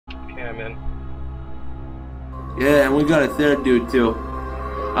Yeah, I'm in. Yeah, and we got a third dude too.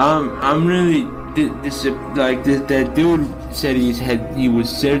 I'm really that dude said he was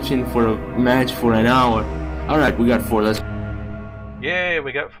searching for a match for an hour. All right, we got 4. Let's. Yay,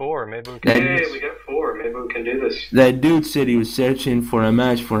 we got 4. Maybe we can do this. That dude said he was searching for a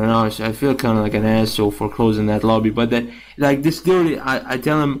match for an hour. So I feel kind of like an asshole for closing that lobby. But this dude, I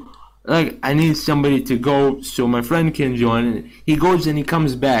tell him, like, I need somebody to go so my friend can join. And he goes and he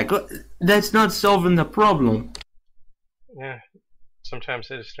comes back. That's not solving the problem. Yeah, sometimes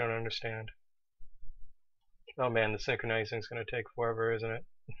they just don't understand. Oh man, the synchronizing is going to take forever, isn't it?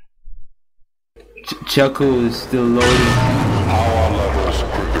 Chuckle is still loading. Power levels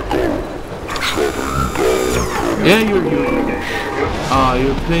critical. Yeah,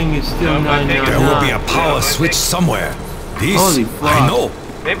 your thing is still 999. There will be a power switch somewhere. This Holy fuck. I know.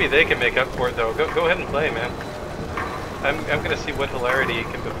 Maybe they can make up for it though. Go ahead and play, man. I'm gonna see what hilarity you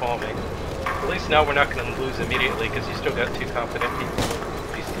can befall me. At least now we're not gonna lose immediately because you still got 2 competent people.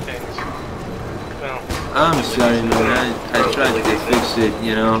 These things. Well, I'm sorry, man. I tried to fix it,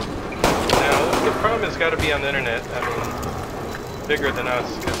 you know. now the problem has got to be on the internet. I mean, bigger than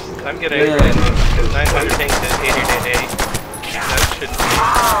us because I'm getting 900 ping to 8088. That shouldn't be.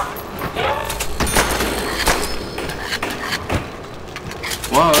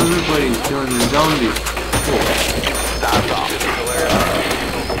 Wow, everybody's killing the zombie. Stand up.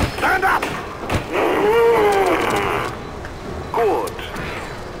 Stand up. Good.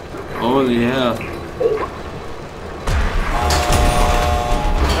 Holy hell.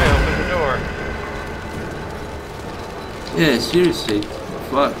 I opened the door. Yeah, seriously.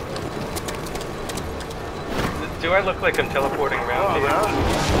 Fuck. Do I look like I'm teleporting around here?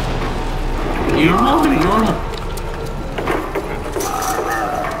 You're normal.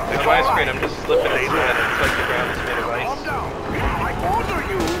 On my screen, I'm just slipping and sliding. It's like the ground is made of ice. Calm down. I order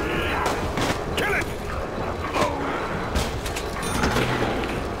you. Kill it.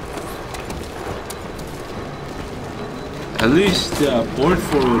 At least port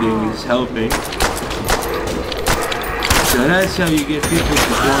forwarding is helping. So that's how you get people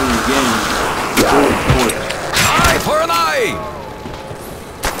to join the game. Port. Eye for an eye!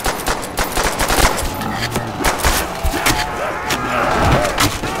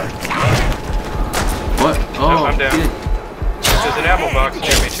 What? Oh, Nope, I'm down. shit. There's an ammo box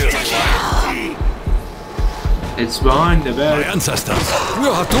near me too if you want. It's behind the My barrel. ancestors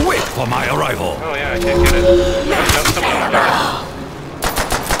will have to wait for my arrival. Oh yeah, I can't get it. Someone's dark.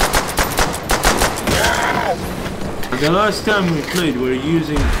 The last time we played, we were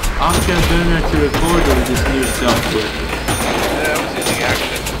using Afterburner to record with this new software. Yeah, I was using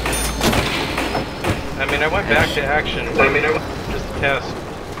action. I mean, I went back to action. Just to test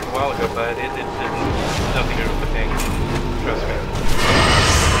a while ago, but it did nothing to do with the ping. Trust me.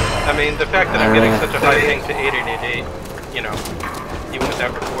 I mean, the fact that I'm getting such a high ping to 8088, you know, even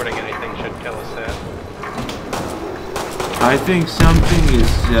without recording anything, should tell us that. I think something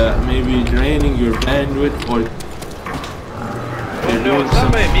is maybe draining your bandwidth or... No, it's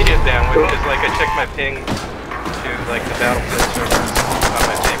not my immediate bandwidth, because like I check my ping to like the Battlefield servers on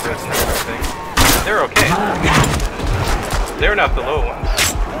my favorites and that sort of thing. They're okay. They're not the low ones.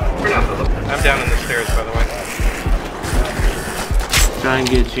 I'm down in the stairs, by the way. Try and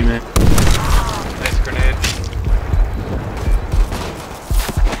get you, man. Nice grenade.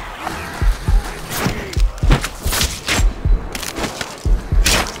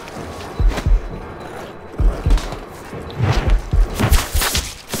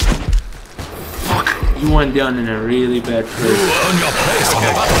 You went down in a really bad place. On your place on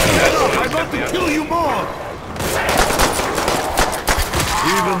the battlefield. I'm about to kill you more.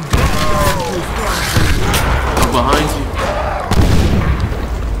 Even Behind you.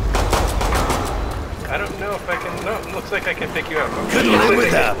 I don't know if I can. No, it looks like I can pick you up. Okay. Couldn't live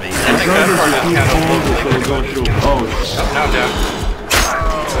without me. I think that part is kind of Go through. Oh, now I'm down.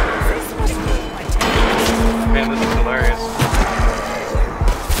 Man, this is hilarious.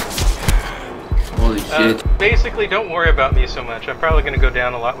 holy shit. Basically, don't worry about me so much. I'm probably going to go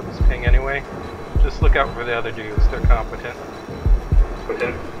down a lot with this ping anyway. Just look out for the other dudes. They're competent.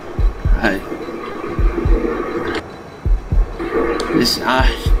 Right. This, You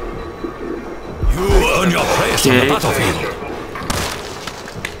earn your place on the battlefield.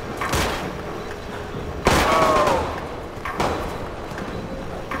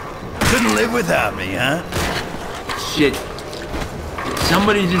 Couldn't live without me, huh? shit.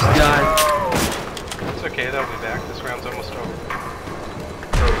 Somebody just died. It's okay, they'll be back. This round's almost over.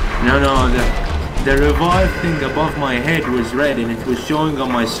 No, the revive thing above my head was red and it was showing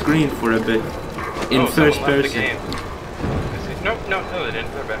on my screen for a bit. In first someone left the person. game. I see. Nope, no, they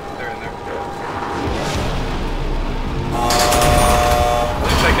didn't. They're back. They're in there. At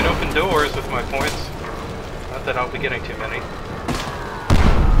least I can open doors with my points. Not that I'll be getting too many.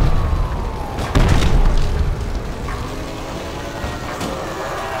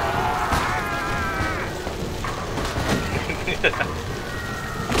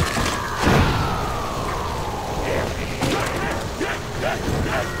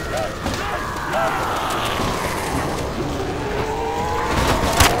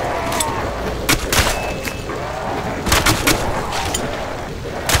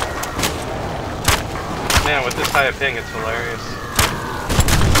 Man, with this high a ping, it's hilarious.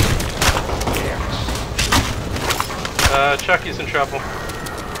 Chucky's in trouble.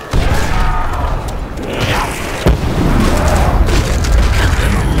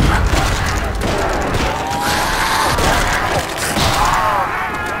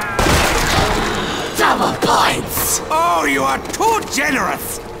 Double points! Oh, you are too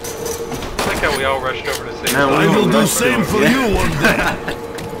generous! I like how we all rushed over to see. No, I will do same for you one day.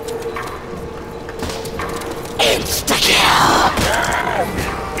 Insta-kill!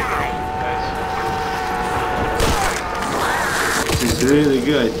 Nice. This is really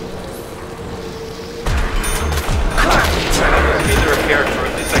good. Either a character, or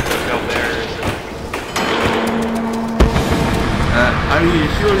at least I could build theirs. Are you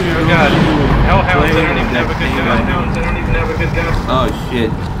sure you're Oh god, Hellhounds, I playing don't even that have a good thing gun. right now? Hellhounds, I don't even have a good gun. Oh shit.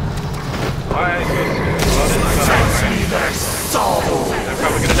 Why am I so stupid? I'm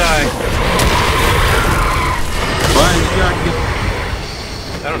probably gonna die. Why is Jockey?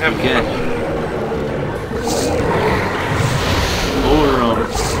 I don't have Okay. much. Or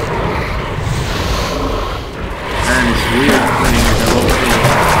and it's weird playing with a low ping.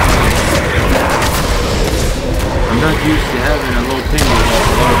 I'm not used to having a low ping with a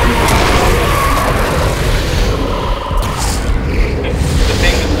lot of people. The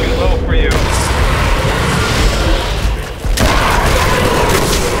thing is too low for you.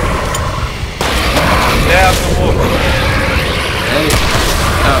 Stab the wolf. Hey,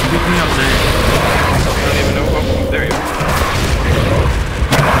 pick me up, man. I don't even know. Oh, there you are.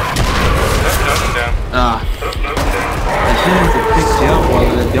 No, I'm down. I shouldn't have picked you up while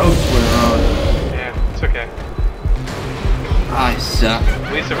the dogs were around. Yeah, it's okay. I suck.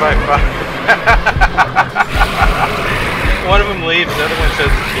 We survived 5. One of them leaves, the other one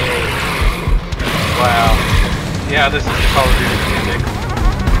says GG. Wow. Yeah, this is the Call of Duty music.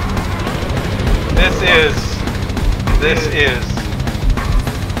 This is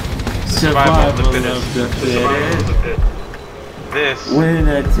Survival of the fittest. This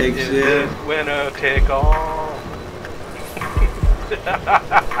Winner takes is it. winner take all.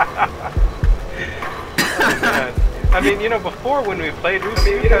 Oh, man. I mean, you know, before when we played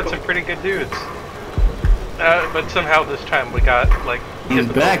Riese, we had some pretty good dudes. But somehow this time we got, like... He's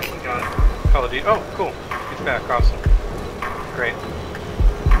back. Call of Duty. Oh, cool. He's back. Awesome. Great.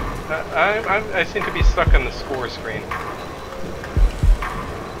 I seem to be stuck on the score screen.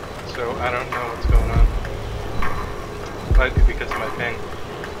 So I don't know what's going on. Might be because of my ping.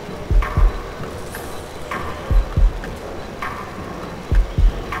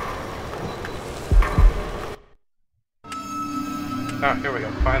 Ah, here we go,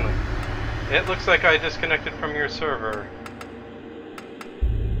 finally. It looks like I disconnected from your server.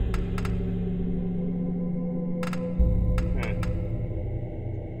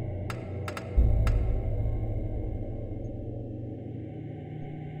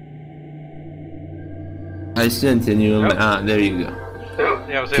 I sent a new. Nope. Ah, there you go.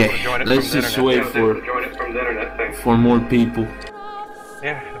 Yeah, I was able to Okay, join it let's from the just internet. wait for more people.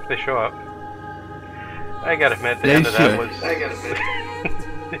 Yeah, if they show up. I gotta admit, the They end of that should. was...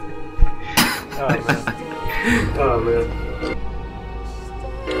 Oh man.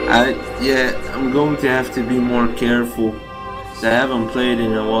 Yeah, I'm going to have to be more careful. So I haven't played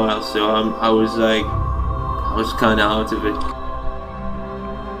in a while, so I was kind of out of it.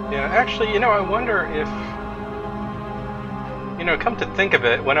 Yeah, actually, you know, I wonder if... You know, come to think of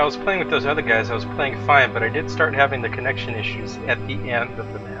it, when I was playing with those other guys, I was playing fine, but I did start having the connection issues at the end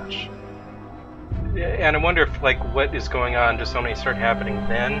of the match. And I wonder if, like, what is going on just only started happening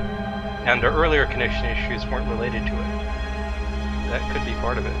then, and the earlier connection issues weren't related to it. That could be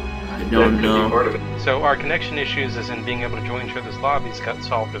part of it. I don't know. So our connection issues, as in being able to join each other's lobbies, got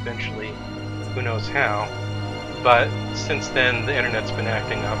solved eventually. Who knows how. But since then, the internet's been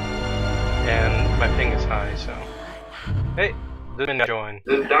acting up, and my ping is high, so... Hey, the diamond joined.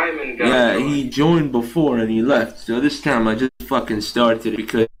 The diamond guy. Yeah, he joined before and he left. So this time I just fucking started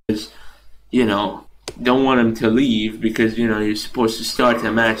because, you know, don't want him to leave because, you know, you're supposed to start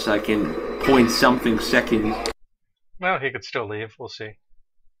a match like in point something seconds. Well, he could still leave. We'll see.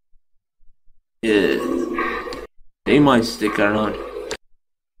 Yeah. They might stick around.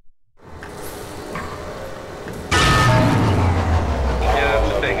 Yeah,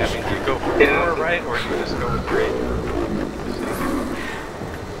 that's the thing. I mean, do you go for 4, right? Or do you just go with 3?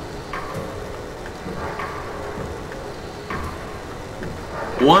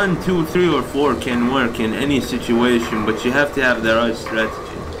 1, 2, 3, or 4 can work in any situation, but you have to have the right strategy.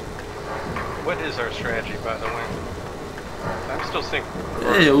 What is our strategy, by the way? I'm still thinking.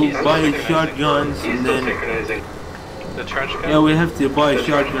 Yeah, we'll buy shotguns and then. The trench gun? Yeah, we have to buy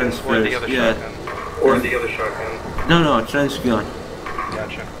shotguns Or the first. other Yeah. shotgun. Or the other shotgun. No, trench gun.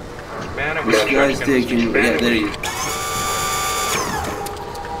 Gotcha. Man, I wish This guy's trench gun was taking. Yeah, there he is.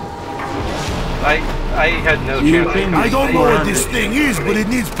 I had no You chance. think I don't it's know what 400? this thing is, but it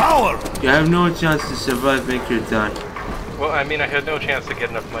needs power. You have no chance to survive, make your time. Well, I mean, I had no chance to get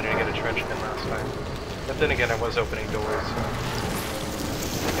enough money to get a trench gun last time. But then again, I was opening doors.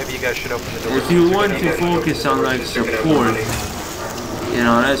 Maybe you guys should open the doors. If you want to focus on like support, you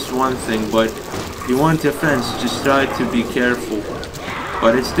know, that's one thing, but if you want defense, just try to be careful.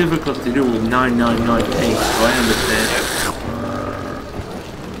 But it's difficult to do with 999 ping, so I understand.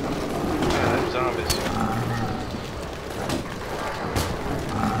 Yeah, them zombies.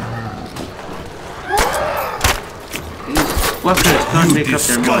 These fuckers can't make up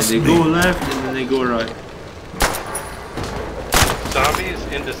their mind. They go left and then they go right. Zombies?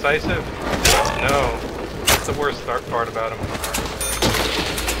 Indecisive? No. That's the worst part about them.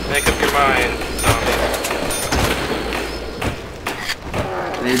 Make up your mind, zombies.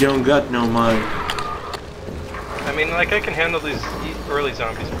 They don't got no mind. I mean, like, I can handle these early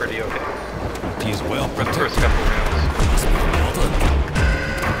zombies pretty okay. He's well The first protected. couple rounds.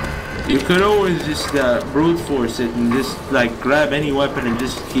 You could always just brute force it and just like grab any weapon and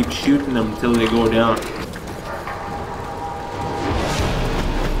just keep shooting them until they go down.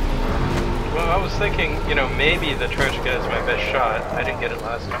 Well, I was thinking, you know, maybe the trench gun is my best shot. I didn't get it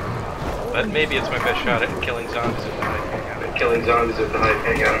last time. But maybe it's my best shot at killing zombies with the high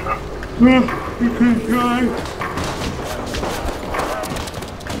ping. I don't know. You can try.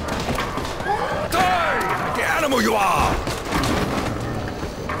 Die! The animal you are!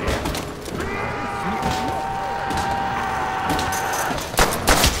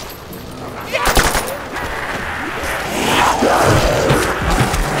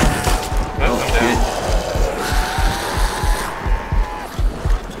 Well, I'm down.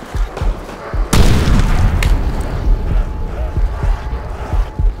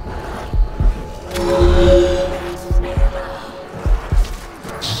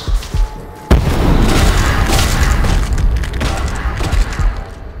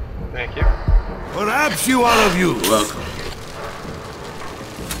 Thank you. Perhaps you are of use. Welcome.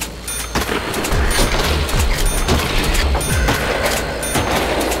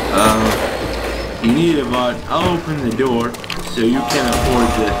 You need about. I'll open the door so you can afford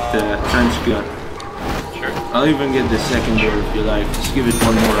the trench gun. Sure. I'll even get the second door if you like. Just give it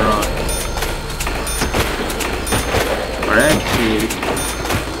one more round. Or actually,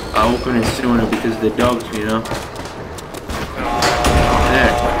 I'll open it sooner because the dogs, you know.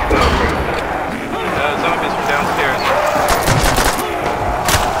 There. Zombies from downstairs.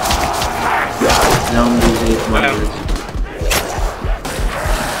 Zombies ate my words.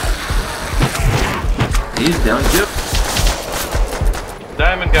 He's down too.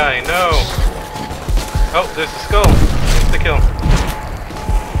 Diamond guy, no! Oh, there's a skull. Insta kill.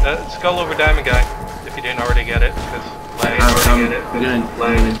 Skull over diamond guy, if you didn't already get it, because I'm gonna.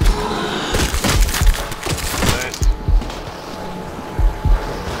 nice.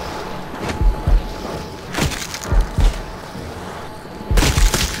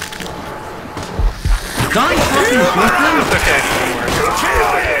 Can't fucking shoot them. It's okay, don't worry.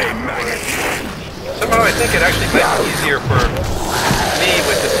 Somehow I think it actually might be easier for me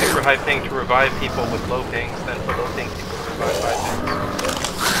with the super high ping to revive people with low pings than for low ping people to revive high pings.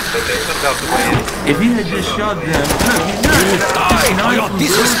 But there's something about the way it... If he had just shot them, look, he's not. Die for your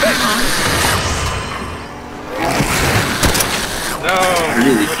disrespect! No!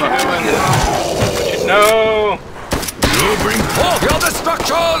 Really What fucking you good. doing? No! You bring forth your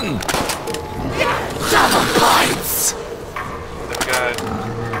destruction! Double points! That guy.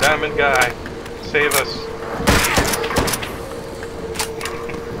 Diamond guy. Save us.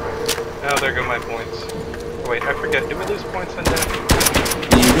 Oh, there go my points. Wait, I forget. Do we lose points on that?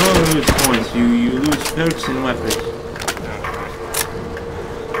 You don't lose points. You lose perks and weapons.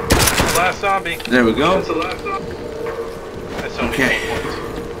 Last zombie. There we go. That's the last zombie. That's only Okay. 4 points.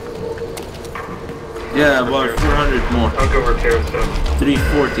 Yeah, about 400 more. I'll go repair stuff.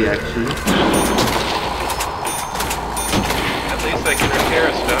 340 actually.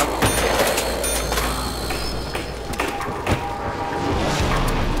 Terror stuff.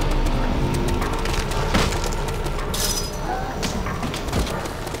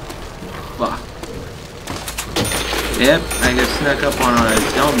 Fuck. Yep, I got snuck up on a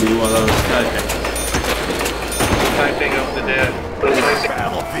zombie while I was typing. Typing of the dead.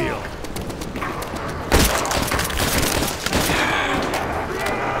 Battlefield.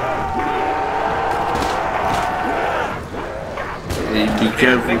 Hey, be I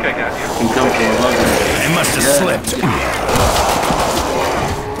careful. think I got you. Can come from above you. They must have slipped.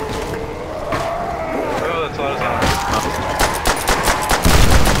 Oh, that's a lot of zombies.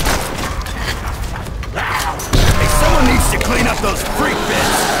 Hey, someone needs to clean up those freak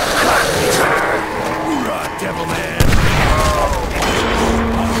bits. Hoorah, devil man.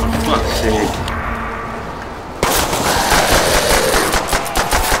 Fuck's sake.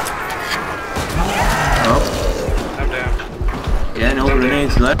 Oh, I'm down. yeah, no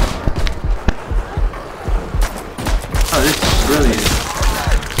grenades left. Oh, this is brilliant.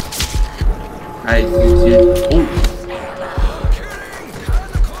 Alright, oh.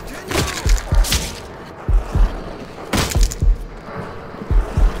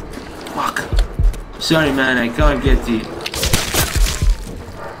 Fuck. Sorry, man, I can't get to you.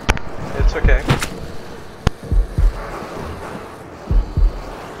 It's okay.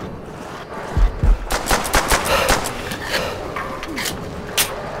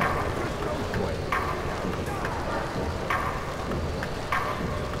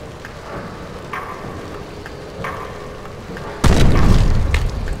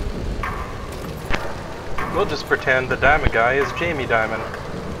 We'll just pretend the diamond guy is Jamie Diamond.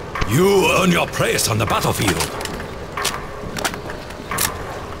 You earn your place on the battlefield.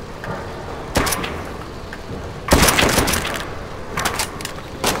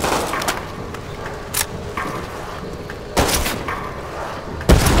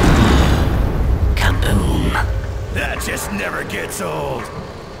 That just never gets old.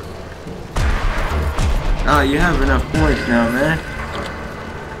 Ah, you have enough points now, man.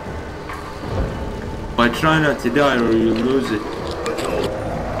 But try not to die or you'll lose it.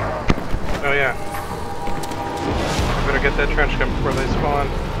 Oh yeah. Better get that trench gun before they spawn.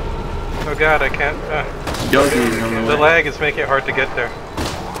 Oh god, I can't. Doggy is on the The way. lag is making it hard to get there.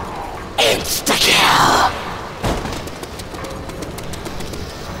 Insta-kill!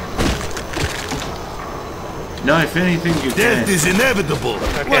 No, if anything, you Death can. is inevitable.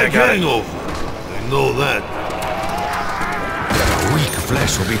 I Like got it. hangover. I know that. Weak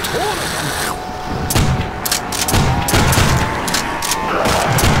flesh will be torn.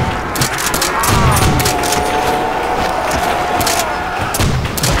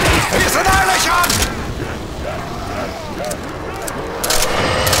 Here's annihilation!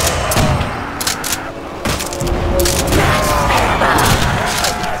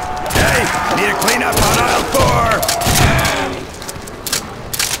 Hey, need a cleanup on aisle 4.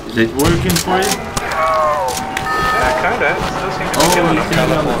 Is it working for you? Yeah, kinda. It still seems to be Oh, killing he's them.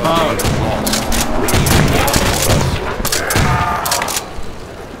 standing on the power.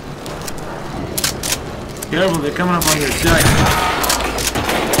 Careful, they're coming up on your side.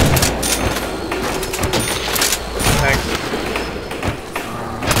 Thanks.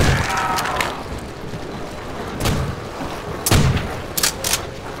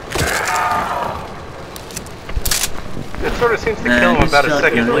 It sort of seems to Nah, kill him this about a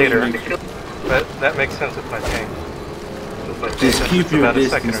shotgun second really later. makes- But that makes sense with my tank. Just keep It's your about a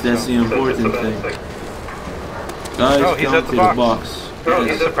second distance, or that's so. the important thing. Guys, Oh, he's come at the to box. the box. I'm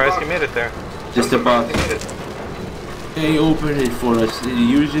Yes, surprised he made it there. just a box. They open it for us.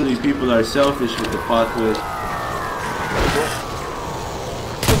 Usually people are selfish with the pathways.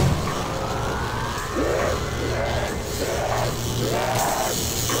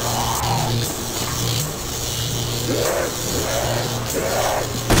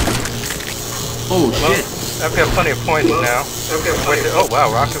 Oh Well, shit! I've got plenty of points now. Wait, oh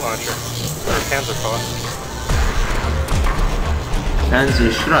wow, rocket launcher. Or Panzerfaust.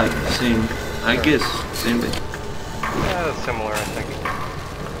 Panzer Strike, same. I guess same thing. Yeah, similar, I think.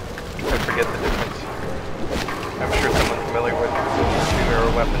 I forget the difference. I'm sure someone familiar with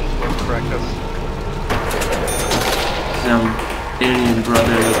two-arrow weapons will correct us. Some alien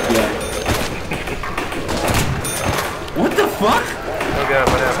brotherhood guy. What the fuck? Oh god,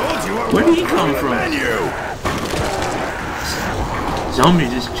 what happened? Told you what Where did he come from? menu. Zombie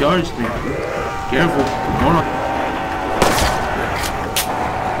just charged me. Careful. Hold on.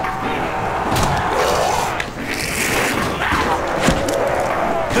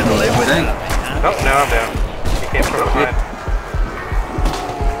 Couldn't live with Thank. Oh, now I'm down. He came from behind.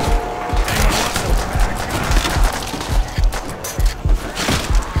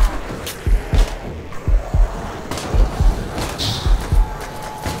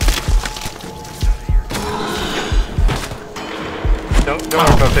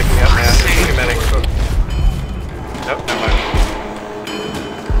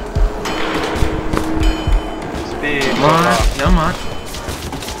 so far. Come on.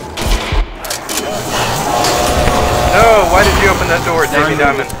 No, why did you open that door, Jamie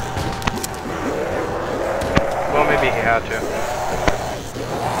Diamond? Well, maybe he had to.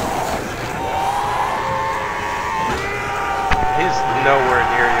 He's nowhere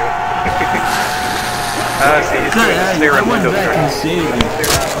near you. See, he's doing the staring window trick.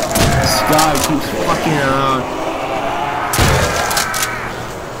 This guy keeps fucking around.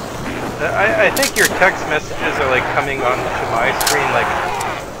 I think your text messages are like coming onto my screen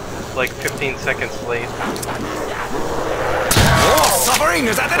like 15 seconds late. Oh, suffering!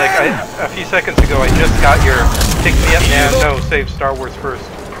 Is that Like a few seconds ago, I just got your pick me up, man. No, save Star Wars first,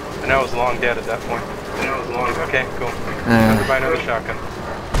 and I was long dead at that point. Okay, cool. Time to buy another shotgun.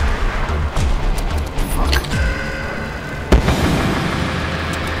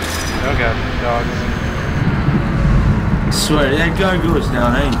 Oh god, dogs. I swear, that guy goes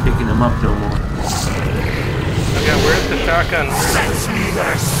down. I ain't picking him up no more. Okay, where's the shotgun?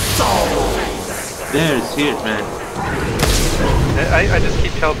 There, it's here, man. I just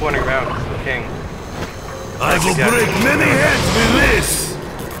keep teleporting around. It's the king. I will break many heads with this!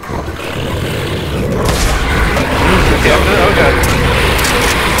 Okay, oh god.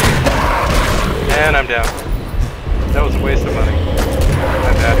 And I'm down. That was a waste of money.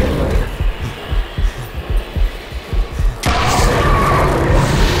 I'm bad.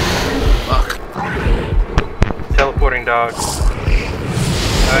 Teleporting dog.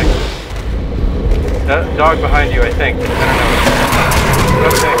 Dog behind you, I think. I don't know.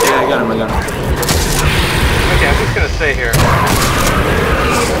 Okay, Yeah, I got him. Okay, I'm just gonna stay here.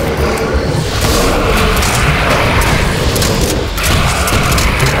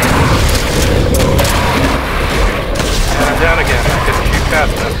 And I'm down again. I couldn't shoot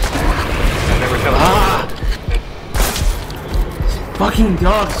past them. And they were teleporting. Fucking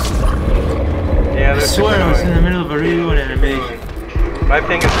dogs. Yeah, I they're swear I was in annoying. the middle of a really good animation. My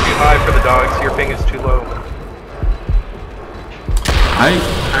ping is too high for the dogs, your ping is too low.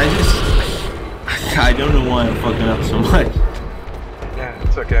 I don't know why I'm fucking up so much. Yeah,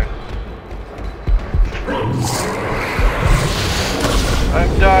 it's okay.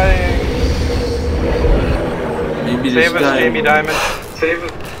 I'm dying. Maybe Save this us, guy... Jamie Diamond. Save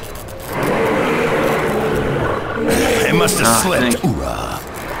us. I must have slipped. thank you. Hoorah.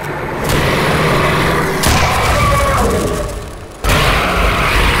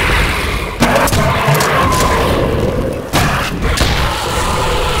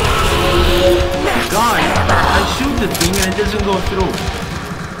 God, I shoot the thing and it doesn't go through.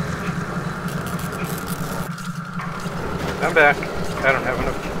 I'm back. I don't have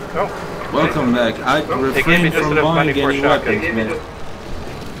enough. Oh. Welcome back. I They gave me refrained just from enough buying money for a any shotgun. weapons, man.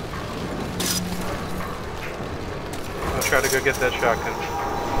 I'll try to go get that shotgun.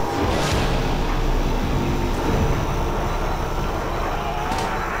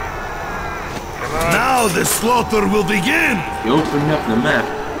 Come on. Now the slaughter will begin! You opened up the map.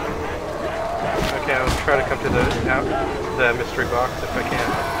 Okay, I'll try to come to the mystery box if I can.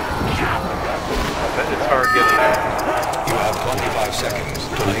 But it's hard getting there. You have 25 seconds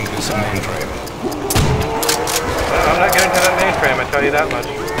to leave this mainframe. Well, I'm not getting to that mainframe, I tell you that much.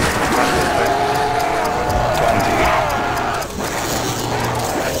 20.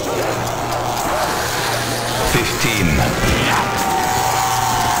 15.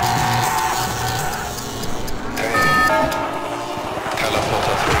 10.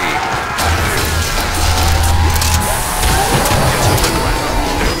 Teleporter 3.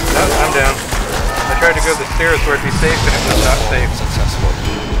 Nope, I'm down. I tried to go to the stairs where it'd be safe and it was not safe. Successful.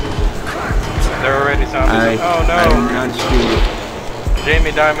 There are already zombies. Oh no! I'm not sure.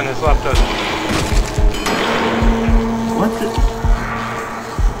 Jamie Diamond has left us. What the?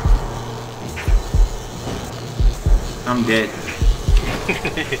 I'm dead.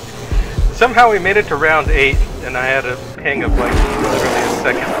 Somehow we made it to round 8 and I had a ping of like literally a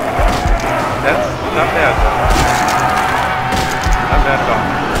second. That's not bad though. Not bad at all.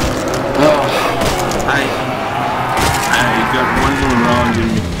 Oh, I got one more round in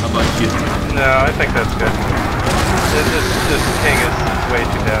me. How about you? No, I think that's good. This ping is way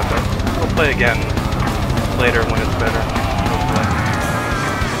too bad though. We'll play again later when it's better. Hopefully.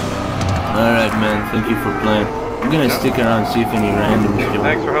 Alright, man. Thank you for playing. I'm gonna stick around and see if any randoms join.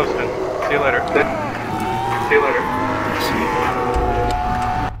 Thanks for hosting. See you later. See you later.